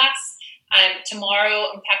masterclass. Tomorrow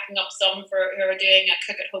I'm packing up some who are doing a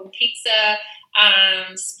cook at home pizza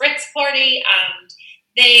and spritz party, and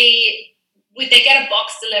they get a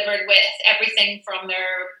box delivered with everything from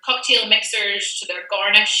their cocktail mixers to their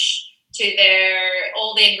garnish to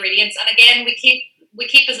all the ingredients. And again, we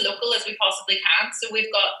keep as local as we possibly can. So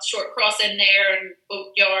we've got short cross in there and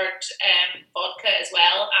Boatyard vodka as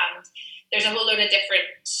well. And there's a whole load of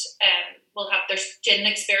different, there's gin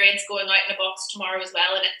experience going out in a box tomorrow as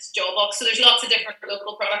well, and it's Jawbox. So there's lots of different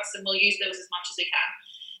local products, and we'll use those as much as we can.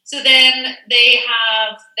 So then they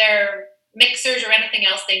have their mixers or anything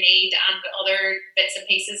else they need and other bits and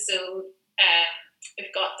pieces. So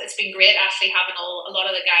it's been great actually having a lot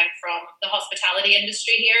of the gang from the hospitality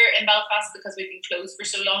industry here in Belfast, because we've been closed for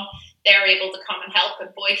so long. They're able to come and help,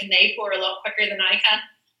 and boy can they pour a lot quicker than I can.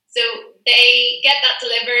 So they get that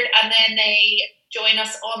delivered, and then they join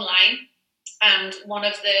us online. And one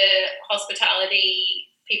of the hospitality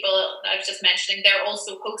people I was just mentioning, they're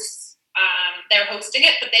also hosts. They're hosting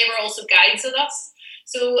it, but they were also guides with us.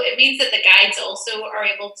 So it means that the guides also are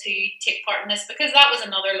able to take part in this, because that was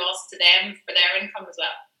another loss to them for their income as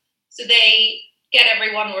well. So they get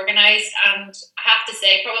everyone organised, and I have to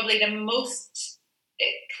say, probably the most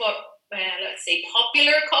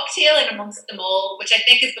popular cocktail in amongst them all, which I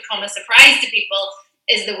think has become a surprise to people,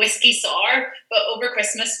 is the whiskey sour. But over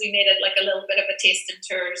Christmas we made it like a little bit of a taste and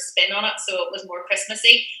tour spin on it, so it was more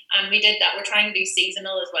Christmassy, and we did that. We're trying to do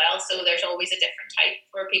seasonal as well, so there's always a different type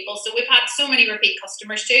for people. So we've had so many repeat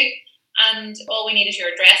customers too, and all we need is your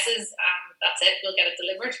addresses, and that's it, we'll get it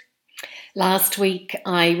delivered. Last week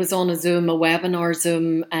I was on a webinar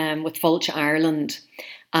Zoom with Fulch Ireland,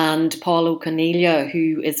 and Paul O'Connell,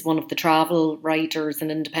 who is one of the travel writers, an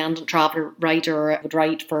independent travel writer, would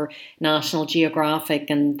write for National Geographic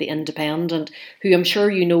and The Independent, who I'm sure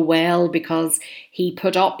you know well because he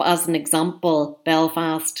put up as an example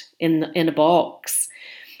Belfast in a box.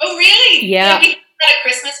 Oh really? Yeah. We did that at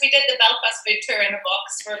Christmas. We did the Belfast food tour in a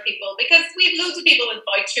box for people, because we have loads of people with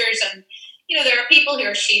vouchers, and there are people who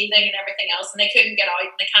are shielding and everything else, and they couldn't get out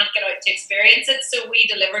and they can't get out to experience it, so we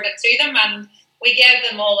delivered it to them, and we gave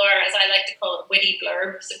them all our, as I like to call it, witty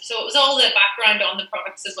blurbs. So it was all the background on the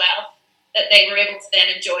products as well, that they were able to then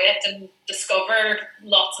enjoy it and discover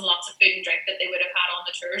lots and lots of food and drink that they would have had on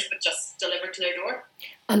the tours, but just delivered to their door.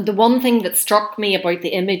 And the one thing that struck me about the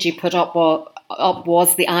image you put up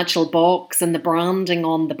was the actual box and the branding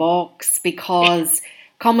on the box, because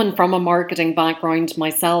coming from a marketing background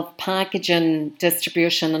myself, packaging,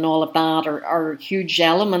 distribution and all of that are huge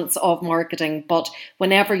elements of marketing. But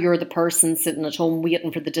whenever you're the person sitting at home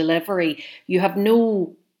waiting for the delivery, you have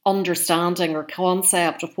no understanding or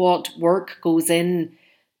concept of what work goes in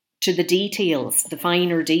to the details, the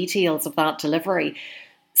finer details of that delivery.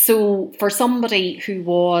 So for somebody who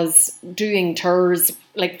was doing tours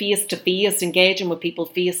like face-to-face, engaging with people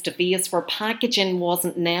face-to-face, where packaging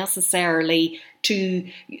wasn't necessarily to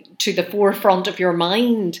the forefront of your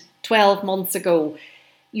mind 12 months ago,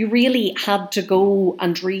 you really had to go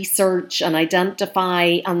and research and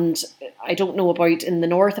identify. And I don't know about in the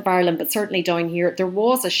north of Ireland, but certainly down here, there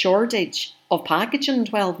was a shortage of packaging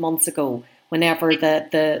 12 months ago whenever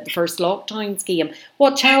the first lockdowns came.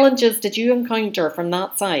 What challenges did you encounter from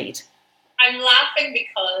that side? I'm laughing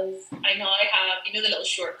because I now have, the little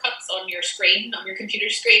shortcuts on your screen, on your computer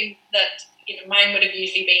screen, that, mine would have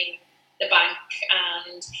usually been the bank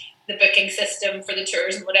and the booking system for the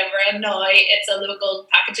tours and whatever, and now it's a local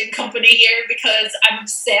packaging company here, because I'm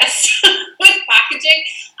obsessed with packaging.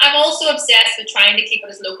 I'm also obsessed with trying to keep it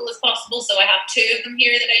as local as possible, so I have 2 of them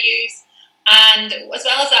here that I use. And as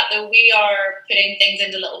well as that, though, we are putting things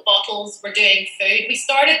into little bottles. We're doing food. We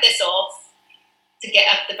started this off to get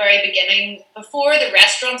at the very beginning, before the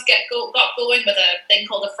restaurants got going, with a thing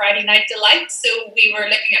called a Friday Night Delight. So we were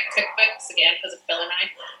looking at cookbooks, again, because of Phil and I,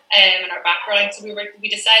 and our background. So we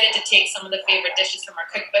decided to take some of the favourite dishes from our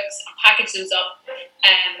cookbooks and package those up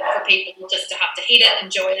for people just to have to heat it,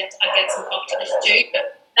 enjoy it, and get some cocktails too.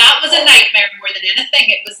 But that was a nightmare more than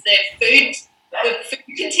anything. It was the food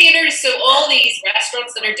containers. So all these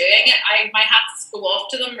restaurants that are doing it, my hats go off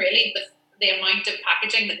to them, really, with the amount of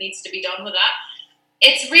packaging that needs to be done with that.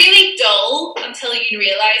 It's really dull until you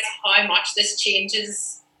realise how much this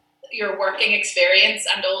changes your working experience,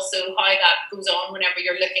 and also how that goes on whenever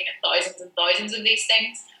you're looking at thousands and thousands of these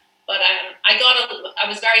things. But I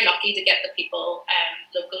was very lucky to get the people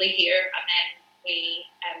locally here, and then we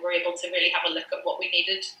were able to really have a look at what we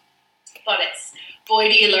needed. But it's, boy,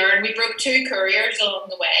 do you learn. We broke 2 couriers along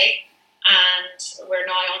the way, and we're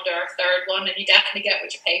now onto our 3rd one, and you definitely get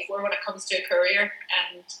what you pay for when it comes to a courier,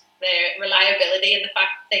 and the reliability and the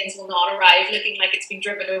fact that things will not arrive looking like it's been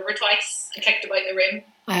driven over twice and kicked about the room.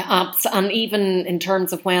 And even in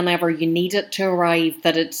terms of whenever you need it to arrive,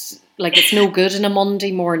 that it's no good on a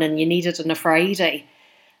Monday morning, you need it on a Friday.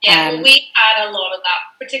 Yeah, well, we had a lot of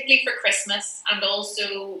that, particularly for Christmas, and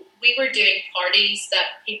also we were doing parties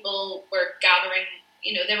that people were gathering,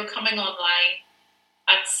 they were coming online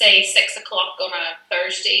at, say, 6 o'clock on a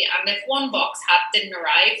Thursday, and if one box didn't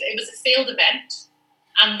arrive, it was a failed event.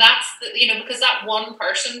 And that's, because that one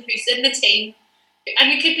person who's in the team, and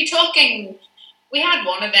we could be talking, we had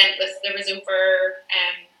one event there was over,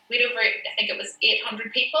 I think it was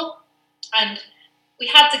 800 people, and we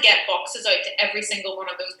had to get boxes out to every single one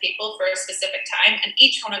of those people for a specific time, and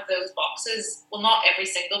each one of those boxes, well, not every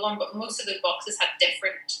single one, but most of those boxes had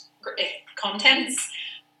different contents.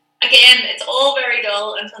 Again, it's all very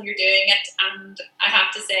dull until you're doing it, and I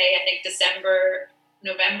have to say, I think December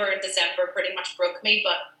November and December pretty much broke me,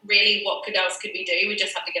 but really what else could we do? We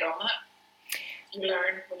just have to get on with it. You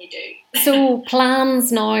learn when you do. So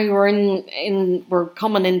plans now, we're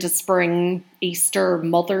coming into spring, Easter,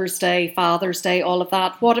 Mother's Day, Father's Day, all of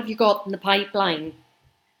that. What have you got in the pipeline?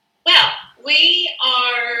 Well, we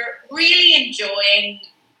are really enjoying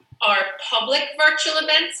our public virtual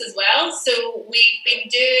events as well. So we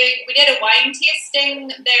did a wine tasting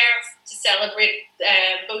there to celebrate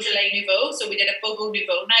Beaujolais Nouveau. So we did a Beaujolais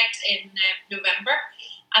Nouveau night in November.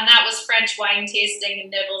 And that was French wine tasting and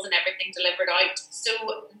nibbles and everything delivered out. So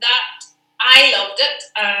that, I loved it.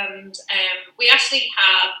 And we actually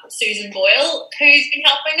have Susan Boyle, who's been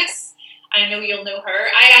helping us. I know you'll know her.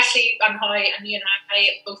 And you and I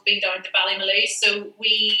have both been down to Ballymaloe. So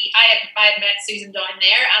I had met Susan down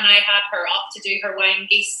there, and I had her up to do her wine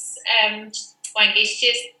geese taste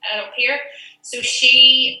up here. So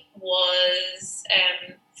she was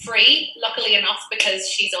free, luckily enough, because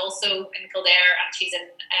she's also in Kildare and she's in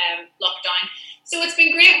lockdown. So it's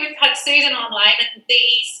been great. We've had Susan online, and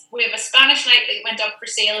we have a Spanish night that went up for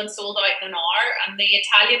sale and sold out in an hour, and the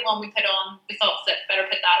Italian one we put on, we thought better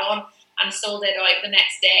put that on, and sold it out the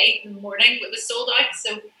next day in the morning. It was sold out.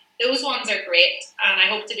 So those ones are great, and I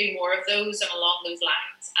hope to do more of those and along those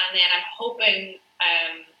lines. And then I'm hoping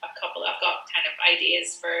I've got kind of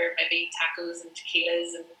ideas for maybe tacos and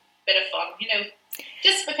tequilas and a bit of fun,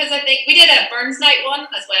 just because I think we did a Burns night one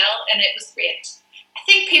as well, and it was great. I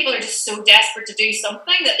think people are just so desperate to do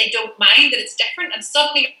something that they don't mind that it's different, and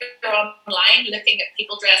suddenly you're online looking at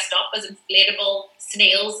people dressed up as inflatable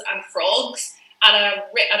snails and frogs at a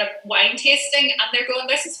wine tasting, and they're going,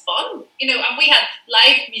 this is fun, and we had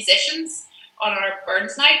live musicians on our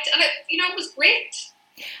Burns night, and it was great.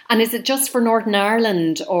 And is it just for Northern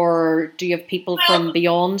Ireland, or do you have people from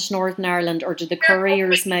beyond Northern Ireland, or do the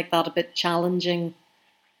couriers make that a bit challenging?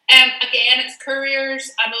 Again, it's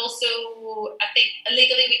couriers, and also I think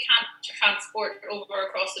illegally we can't transport over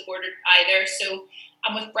across the border either. So,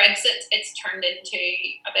 and with Brexit, it's turned into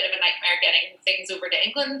a bit of a nightmare getting things over to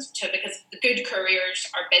England because the good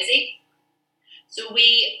couriers are busy. So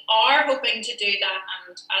we are hoping to do that,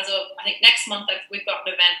 and as of, I think next month, we've got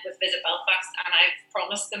an event with Visit Belfast, and I've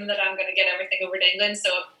promised them that I'm going to get everything over to England.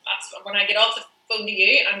 So that's when I get off the phone to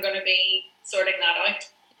you, I'm going to be sorting that out.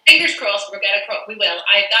 Fingers crossed, we'll get across. We will.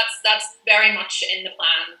 That's very much in the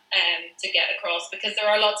plan to get across, because there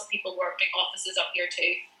are lots of people working offices up here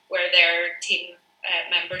too, where their team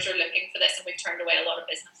members are looking for this, and we've turned away a lot of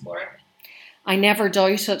business for it. I never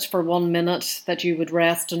doubted for 1 minute that you would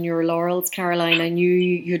rest on your laurels, Caroline. I knew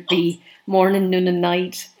you'd be morning, noon and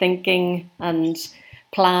night thinking and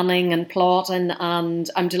planning and plotting,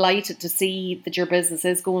 and I'm delighted to see that your business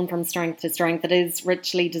is going from strength to strength. It is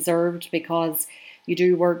richly deserved, because you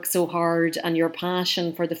do work so hard, and your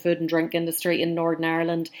passion for the food and drink industry in Northern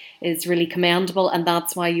Ireland is really commendable, and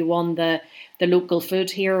that's why you won the Local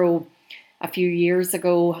Food Hero a few years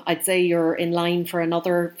ago. I'd say you're in line for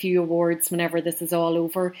another few awards whenever this is all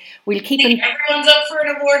over. Everyone's up for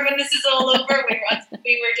an award when this is all over.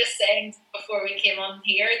 We were just saying before we came on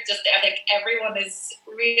here, I think everyone is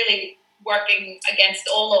really working against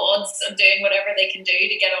all odds and doing whatever they can do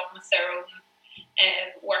to get on with their own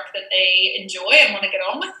work that they enjoy and want to get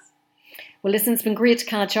on with. Well, listen, it's been great to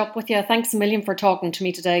catch up with you. Thanks a million for talking to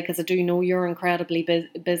me today, because I do know you're incredibly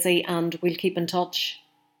busy, and we'll keep in touch.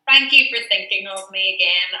 Thank you for thinking of me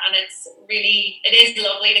again, and it is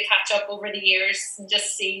lovely to catch up over the years and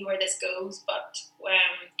just see where this goes. But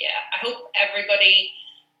I hope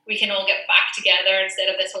we can all get back together instead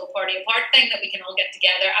of this whole party apart thing, that we can all get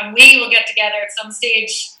together, and we will get together at some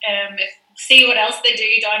stage. See what else they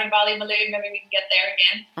do down in Ballymaloe, maybe we can get there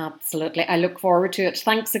again. Absolutely, I look forward to it.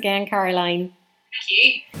 Thanks again, Caroline. Thank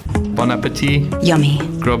you. Bon appetit. Yummy.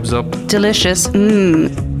 Grubs up. Delicious.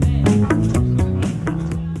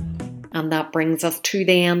 And that brings us to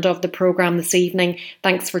the end of the programme this evening.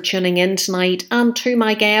 Thanks for tuning in tonight, and to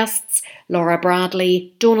my guests, Laura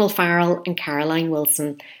Bradley, Donal Farrell and Caroline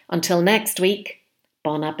Wilson. Until next week,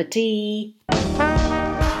 bon appetit.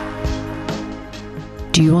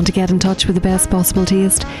 Do you want to get in touch with the Best Possible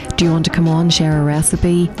Taste? Do you want to come on, share a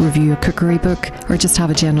recipe, review a cookery book, or just have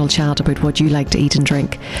a general chat about what you like to eat and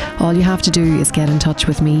drink? All you have to do is get in touch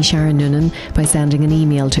with me, Sharon Noonan, by sending an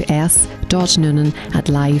email to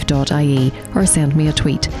s.noonan@live.ie, or send me a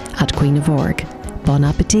tweet @Queen of Org. Bon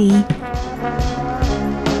appetit!